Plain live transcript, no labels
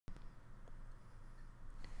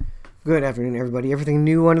Good afternoon, everybody. Everything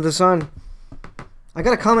new under the sun. I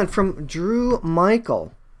got a comment from Drew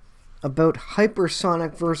Michael about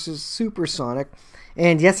hypersonic versus supersonic.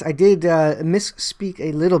 And yes, I did misspeak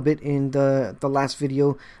a little bit in the last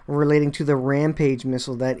video relating to the Rampage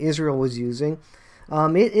missile that Israel was using.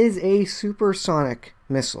 It is a supersonic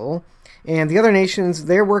missile. And the other nations,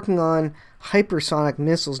 they're working on hypersonic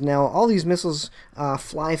missiles. Now, all these missiles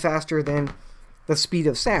fly faster than the speed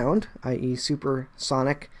of sound, i.e.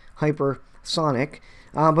 supersonic, hypersonic,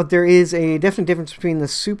 but there is a definite difference between the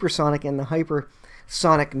supersonic and the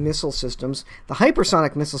hypersonic missile systems. The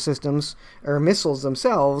hypersonic missile systems, or missiles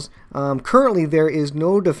themselves, currently there is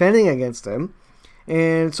no defending against them,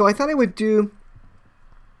 and so I thought I would do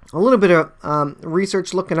a little bit of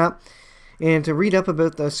research looking up and to read up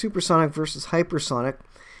about the supersonic versus hypersonic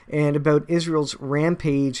and about Israel's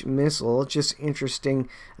Rampage missile. Just interesting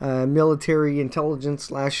military intelligence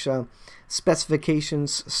slash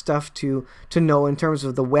specifications stuff to know in terms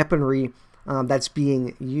of the weaponry that's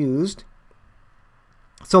being used.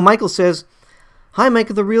 So Michael says, "Hi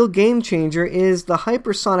Michael, the real game changer is the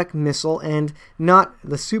hypersonic missile and not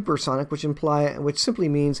the supersonic, which simply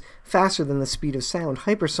means faster than the speed of sound.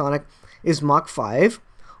 Hypersonic is Mach 5,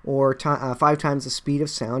 or 5 times the speed of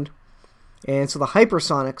sound. And so the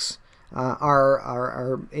hypersonics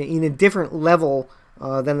are in a different level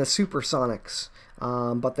than the supersonics,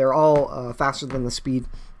 but they're all faster than the speed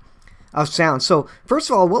of sound." So first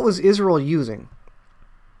of all, what was Israel using?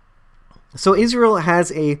 So Israel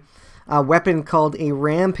has a weapon called a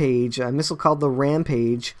Rampage, a missile called the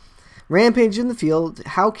Rampage. Rampage in the field.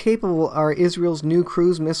 How capable are Israel's new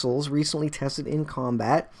cruise missiles recently tested in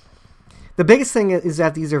combat? The biggest thing is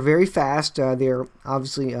that these are very fast. They're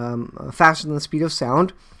obviously faster than the speed of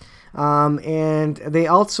sound. And they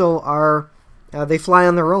also are, they fly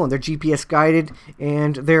on their own. They're GPS guided,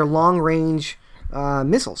 and they're long-range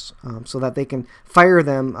missiles, so that they can fire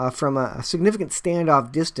them from a significant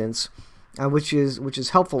standoff distance, which is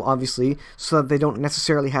helpful, obviously, so that they don't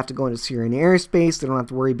necessarily have to go into Syrian airspace. They don't have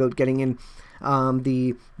to worry about getting in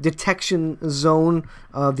the detection zone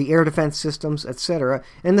of the air defense systems, etc.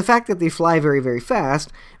 And the fact that they fly very, very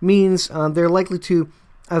fast means they're likely to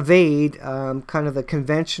evade kind of the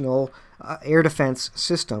conventional air defense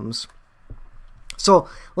systems. So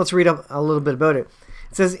let's read up a little bit about it.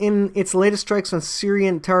 It says, in its latest strikes on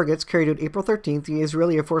Syrian targets carried out April 13th, the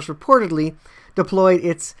Israeli Air Force reportedly deployed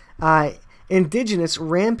its indigenous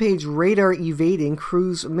Rampage radar-evading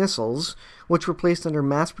cruise missiles, which were placed under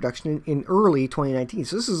mass production in early 2019.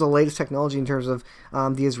 So this is the latest technology in terms of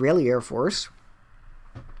the Israeli Air Force.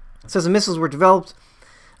 It says the missiles were developed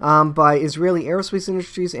by Israeli aerospace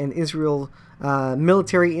industries and Israel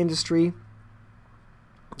military industry.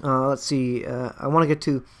 Let's see. I want to get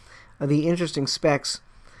to the interesting specs.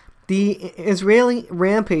 The Israeli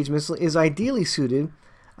Rampage missile is ideally suited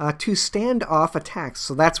to stand-off attacks.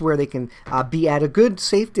 So that's where they can be at a good,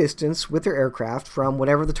 safe distance with their aircraft from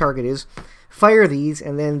whatever the target is, fire these,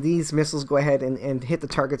 and then these missiles go ahead and hit the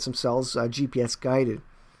targets themselves, GPS guided.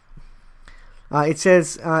 It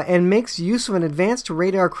says, and makes use of an advanced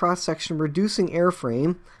radar cross-section reducing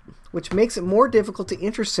airframe, which makes it more difficult to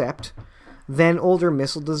intercept than older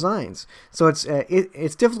missile designs. So it's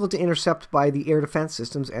difficult to intercept by the air defense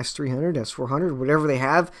systems, S-300, S-400, whatever they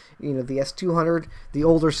have, you know, the S-200, the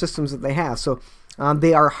older systems that they have. So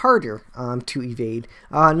they are harder to evade.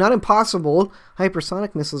 Not impossible.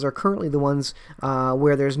 Hypersonic missiles are currently the ones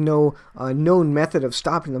where there's no known method of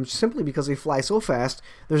stopping them, simply because they fly so fast.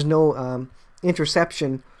 There's no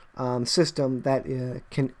interception system that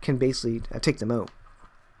can basically take them out.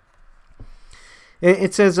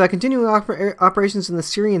 It says, continuing operations in the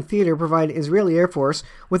Syrian theater provide Israeli Air Force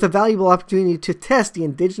with a valuable opportunity to test the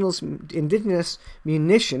indigenous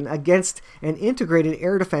munition against an integrated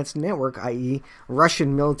air defense network, i.e.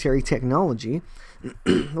 Russian military technology,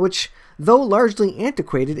 which, though largely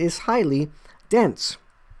antiquated, is highly dense,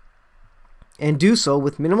 and do so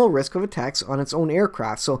with minimal risk of attacks on its own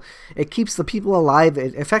aircraft. So it keeps the people alive.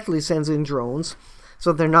 It effectively sends in drones,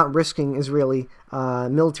 so they're not risking Israeli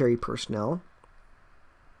military personnel.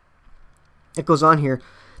 It goes on here.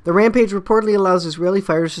 The Rampage reportedly allows Israeli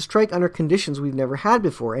fighters to strike under conditions we've never had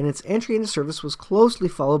before, and its entry into service was closely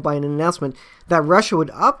followed by an announcement that Russia would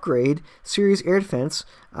upgrade Syria's air defense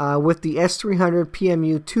with the S-300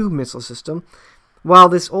 PMU-2 missile system. While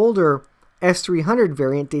this older S-300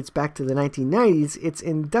 variant dates back to the 1990s, its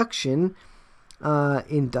introduction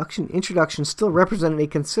still represented a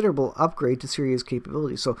considerable upgrade to Syria's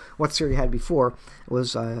capabilities. So what Syria had before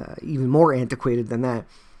was even more antiquated than that.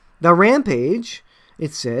 The Rampage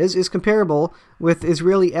it says, is comparable with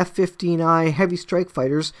Israeli F-15I heavy strike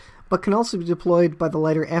fighters, but can also be deployed by the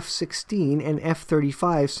lighter F-16 and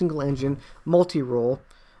F-35 single-engine multi-role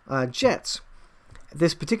jets.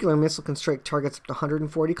 This particular missile can strike targets up to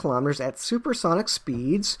 140 kilometers at supersonic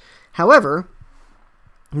speeds. However,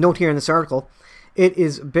 note here in this article, it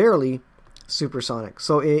is barely supersonic.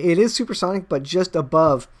 So it is supersonic, but just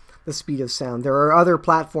above the speed of sound. There are other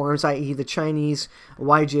platforms, i.e. the Chinese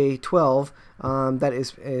YJ-12, that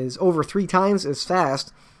is over 3 times as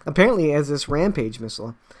fast, apparently, as this Rampage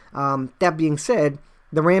missile. That being said,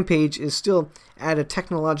 the Rampage is still at a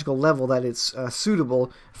technological level that it's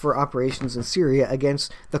suitable for operations in Syria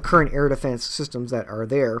against the current air defense systems that are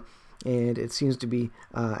there, and it seems to be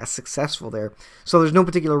successful there. So there's no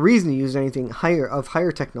particular reason to use anything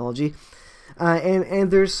higher technology,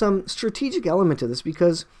 and there's some strategic element to this,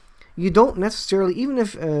 because you don't necessarily, even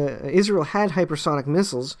if Israel had hypersonic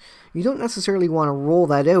missiles, you don't necessarily want to roll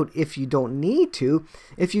that out if you don't need to.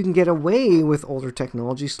 If you can get away with older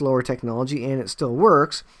technology, slower technology, and it still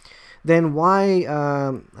works, then why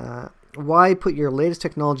put your latest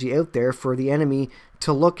technology out there for the enemy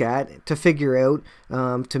to look at, to figure out,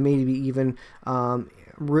 to maybe even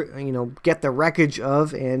get the wreckage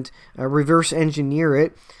of and reverse engineer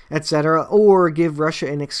it, etc., or give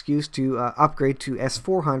Russia an excuse to upgrade to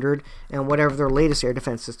S-400 and whatever their latest air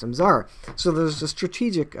defense systems are. So there's a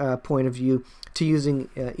strategic point of view to using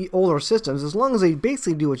older systems. As long as they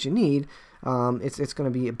basically do what you need, it's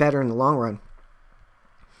going to be better in the long run.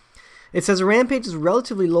 It says a Rampage's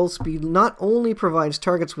relatively low speed not only provides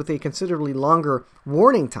targets with a considerably longer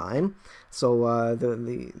warning time, so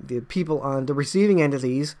the people on the receiving end of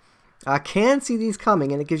these can see these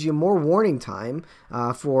coming, and it gives you more warning time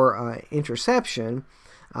for interception.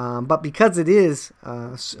 But because it is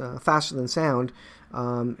faster than sound,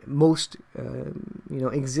 most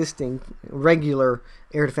existing regular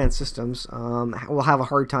air defense systems will have a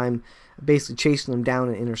hard time basically chasing them down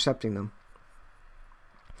and intercepting them.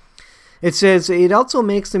 It says it also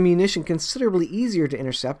makes the munition considerably easier to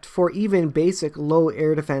intercept for even basic low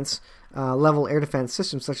air defense level air defense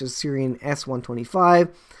systems such as Syrian S-125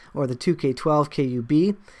 or the 2K12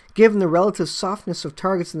 KUB, given the relative softness of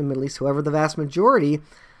targets in the Middle East. However, the vast majority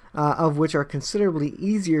of which are considerably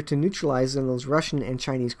easier to neutralize than those Russian and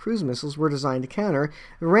Chinese cruise missiles were designed to counter,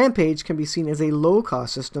 the Rampage can be seen as a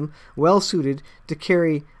low-cost system well suited to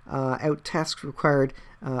carry out tasks required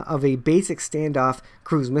of a basic standoff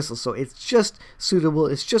cruise missile. So it's just suitable,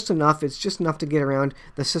 it's just enough to get around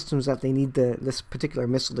the systems that they need this particular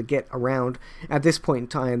missile to get around at this point in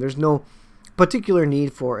time. There's no particular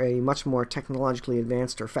need for a much more technologically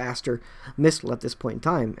advanced or faster missile at this point in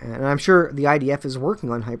time. And I'm sure the IDF is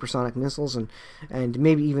working on hypersonic missiles and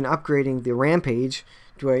maybe even upgrading the Rampage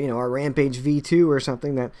to a Rampage V2 or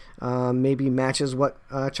something that maybe matches what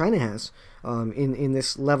China has in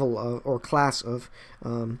this level of, or class of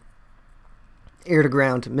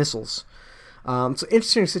air-to-ground missiles. So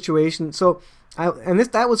interesting situation. So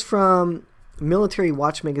that was from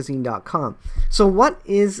militarywatchmagazine.com. So what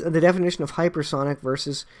is the definition of hypersonic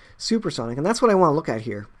versus supersonic? And that's what I want to look at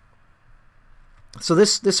here. So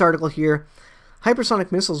this article here,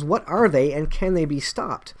 hypersonic missiles, what are they and can they be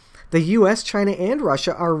stopped? The US, China, and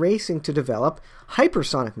Russia are racing to develop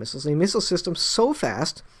hypersonic missiles, a missile system so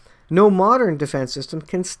fast no modern defense system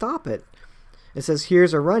can stop it. It says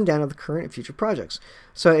here's a rundown of the current and future projects.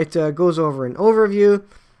 So it goes over an overview.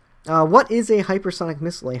 What is a hypersonic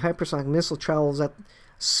missile? A hypersonic missile travels at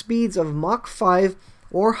speeds of Mach 5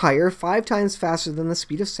 or higher, 5 times faster than the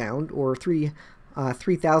speed of sound, or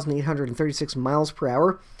 3,836 miles per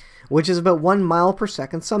hour, which is about 1 mile per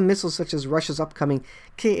second. Some missiles, such as Russia's upcoming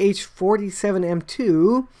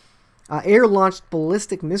Kh-47M2 air-launched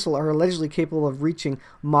ballistic missile, are allegedly capable of reaching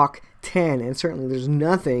Mach 10, and certainly there's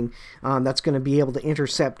nothing that's going to be able to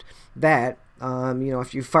intercept that.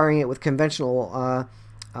 If you're firing it with conventional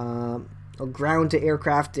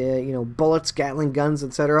ground-to-aircraft, bullets, Gatling guns,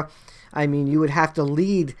 etc., I mean, you would have to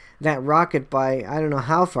lead that rocket by I don't know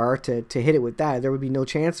how far to hit it with that. There would be no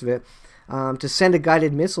chance of it. To send a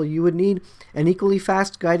guided missile, you would need an equally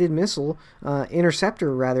fast guided missile,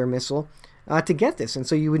 interceptor missile, to get this. And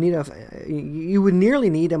so you would nearly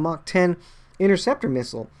need a Mach 10 interceptor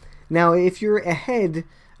missile. Now, if you're ahead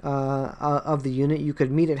of the unit, you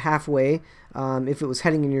could meet it halfway if it was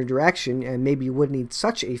heading in your direction, and maybe you wouldn't need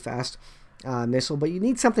such a fast missile, but you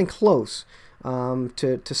need something close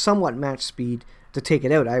to somewhat match speed to take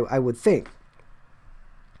it out, I would think.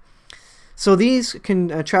 So these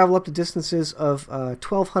can travel up to distances of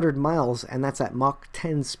 1,200 miles, and that's at Mach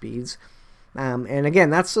 10 speeds. And again,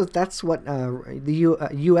 that's what the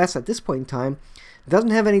U.S. at this point in time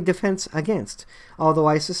doesn't have any defense against. Although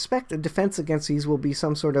I suspect a defense against these will be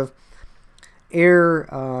some sort of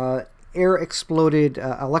air exploded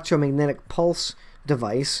electromagnetic pulse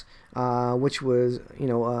device, which was,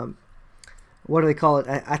 what do they call it?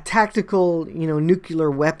 A tactical,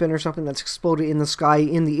 nuclear weapon or something that's exploded in the sky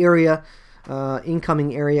in the area,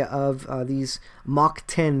 incoming area of these Mach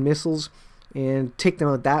 10 missiles, and take them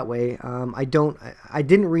out that way. I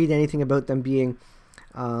didn't read anything about them being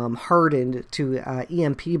hardened to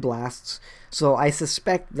EMP blasts, so I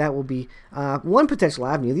suspect that will be one potential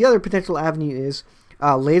avenue. The other potential avenue is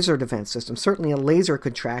laser defense system. Certainly a laser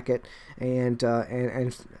could track it and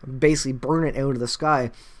basically burn it out of the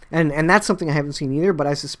sky. And that's something I haven't seen either, but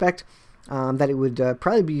I suspect that it would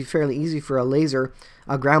probably be fairly easy for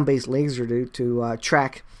a ground-based laser to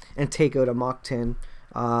track and take out a Mach 10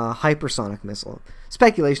 hypersonic missile.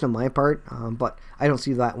 Speculation on my part, but I don't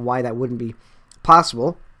see why that wouldn't be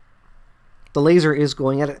possible. The laser is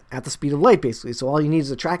going at the speed of light, basically, so all you need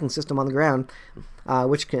is a tracking system on the ground,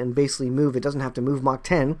 which can basically move. It doesn't have to move Mach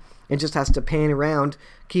 10. It just has to pan around,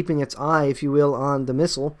 keeping its eye, if you will, on the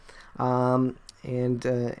missile, and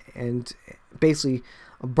basically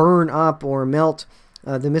burn up or melt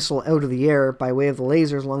the missile out of the air by way of the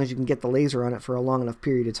laser, as long as you can get the laser on it for a long enough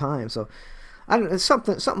period of time. So, I don't know, it's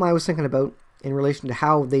something I was thinking about in relation to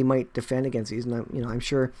how they might defend against these, and I'm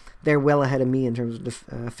sure they're well ahead of me in terms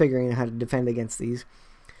of figuring out how to defend against these.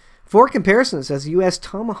 For comparison, it says the U.S.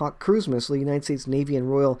 Tomahawk cruise missile, the United States Navy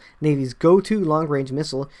and Royal Navy's go-to long-range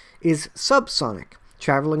missile, is subsonic,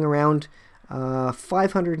 traveling around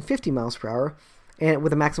 550 miles per hour, and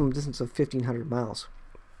with a maximum distance of 1,500 miles.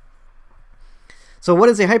 So what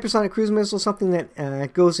is a hypersonic cruise missile? Something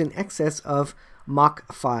that goes in excess of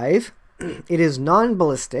Mach 5. It is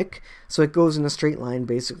non-ballistic, so it goes in a straight line,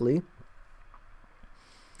 basically.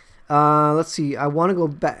 Let's see. I want to go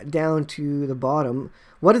back down to the bottom.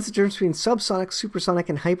 What is the difference between subsonic, supersonic,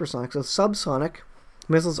 and hypersonic? So subsonic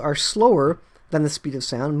missiles are slower than the speed of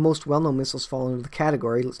sound. Most well-known missiles fall into the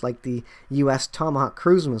category, like the U.S. Tomahawk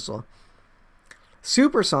cruise missile. A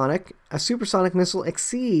supersonic missile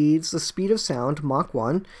exceeds the speed of sound, Mach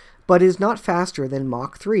 1, but is not faster than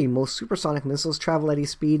Mach 3. Most supersonic missiles travel at a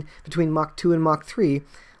speed between Mach 2 and Mach 3,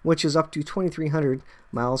 which is up to 2,300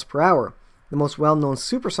 miles per hour. The most well-known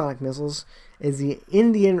supersonic missiles is the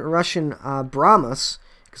Indian-Russian BrahMos,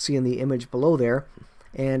 you can see in the image below there,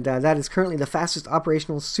 and that is currently the fastest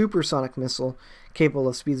operational supersonic missile, capable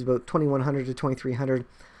of speeds about 2,100 to 2,300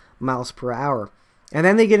 miles per hour. And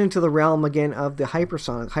then they get into the realm again of the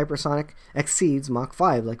hypersonic. Hypersonic exceeds Mach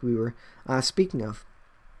 5, like we were speaking of.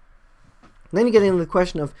 And then you get into the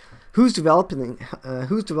question of who's developing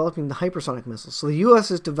the hypersonic missiles. So the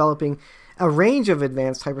U.S. is developing a range of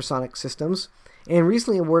advanced hypersonic systems, and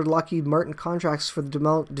recently awarded Lockheed Martin contracts for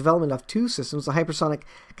the development of two systems: the hypersonic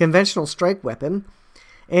conventional strike weapon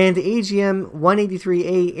and the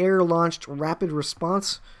AGM-183A air-launched rapid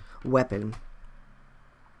response weapon.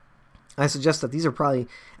 I suggest that these are probably,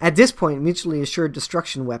 at this point, mutually assured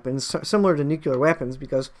destruction weapons, similar to nuclear weapons,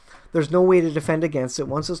 because there's no way to defend against it.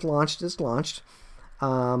 Once it's launched, it's launched.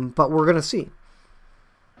 But we're going to see.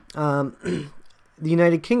 The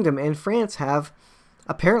United Kingdom and France have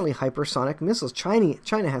apparently hypersonic missiles.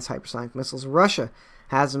 China has hypersonic missiles. Russia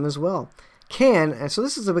has them as well. And so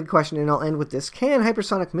this is a big question, and I'll end with this. Can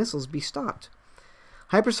hypersonic missiles be stopped?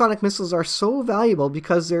 Hypersonic missiles are so valuable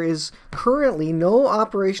because there is currently no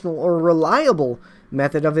operational or reliable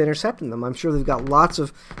method of intercepting them. I'm sure they've got lots of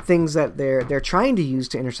things that they're trying to use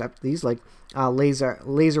to intercept these, like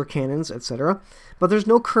laser cannons, etc. But there's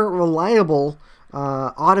no current reliable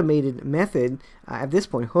automated method at this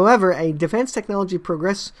point. However, a defense technology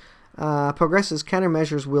progresses,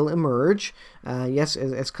 countermeasures will emerge. Yes,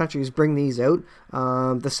 as countries bring these out,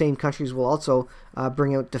 the same countries will also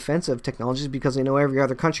bring out defensive technologies, because they know every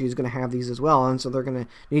other country is going to have these as well, and so they're going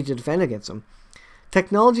to need to defend against them.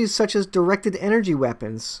 Technologies such as directed energy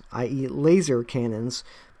weapons, i.e. laser cannons,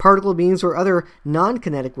 particle beams, or other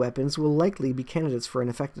non-kinetic weapons will likely be candidates for an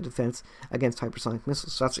effective defense against hypersonic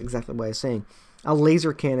missiles. So that's exactly what I was saying. A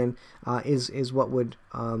laser cannon is what would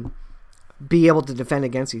be able to defend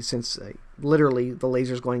against these, since literally the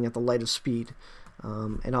laser is going at the light of speed,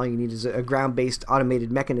 and all you need is a ground-based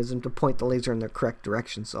automated mechanism to point the laser in the correct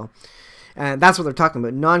direction. So that's what they're talking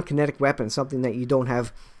about: non-kinetic weapons, something that you don't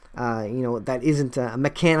have, that isn't a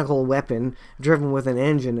mechanical weapon driven with an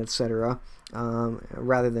engine, etc.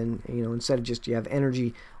 Rather than, instead of just, you have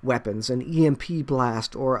energy weapons, an EMP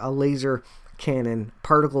blast or a laser cannon,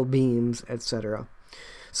 particle beams, etc.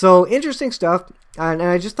 So interesting stuff, and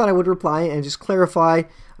I just thought I would reply and just clarify.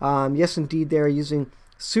 Yes, indeed, they are using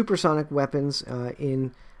supersonic weapons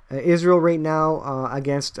in Israel right now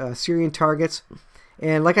against Syrian targets.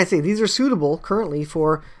 And like I say, these are suitable currently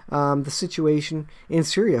for the situation in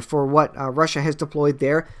Syria, for what Russia has deployed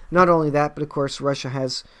there. Not only that, but of course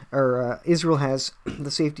Israel has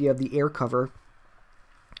the safety of the air cover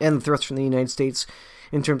and the threats from the United States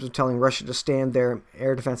in terms of telling Russia to stand their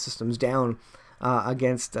air defense systems down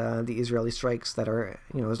against the Israeli strikes that are,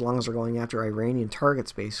 as long as they're going after Iranian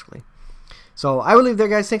targets, basically. So I will leave there,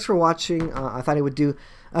 guys. Thanks for watching. I thought I would do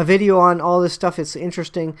a video on all this stuff. It's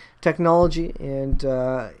interesting technology, and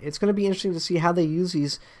it's going to be interesting to see how they use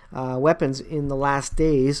these weapons in the last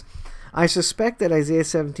days. I suspect that Isaiah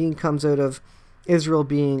 17 comes out of Israel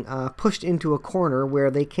being pushed into a corner where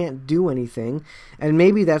they can't do anything, and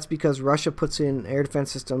maybe that's because Russia puts in air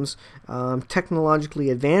defense systems technologically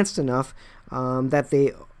advanced enough that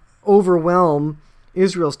they overwhelm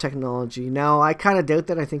Israel's technology. Now, I kind of doubt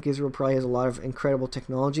that. I think Israel probably has a lot of incredible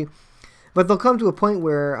technology, but they'll come to a point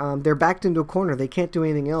where they're backed into a corner. They can't do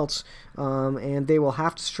anything else, and they will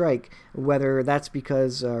have to strike, whether that's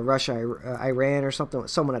because Russia, Iran, or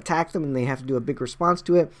someone attacked them and they have to do a big response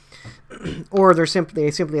to it, or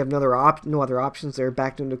they simply have no other options. They're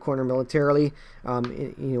backed into a corner militarily,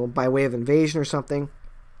 by way of invasion or something.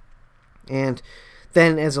 And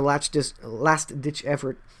then, as a last-ditch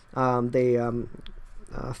effort, they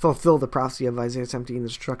fulfill the prophecy of Isaiah 17, the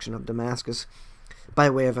destruction of Damascus, by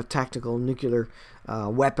way of a tactical nuclear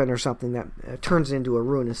weapon or something that turns into a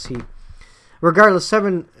ruinous heap. Regardless,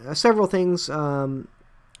 several things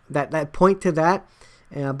that point to that,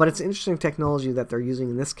 but it's interesting technology that they're using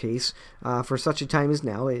in this case for such a time as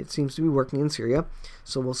now. It seems to be working in Syria,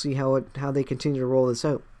 so we'll see how they continue to roll this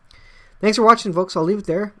out. Thanks for watching, folks. I'll leave it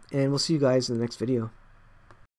there, and we'll see you guys in the next video.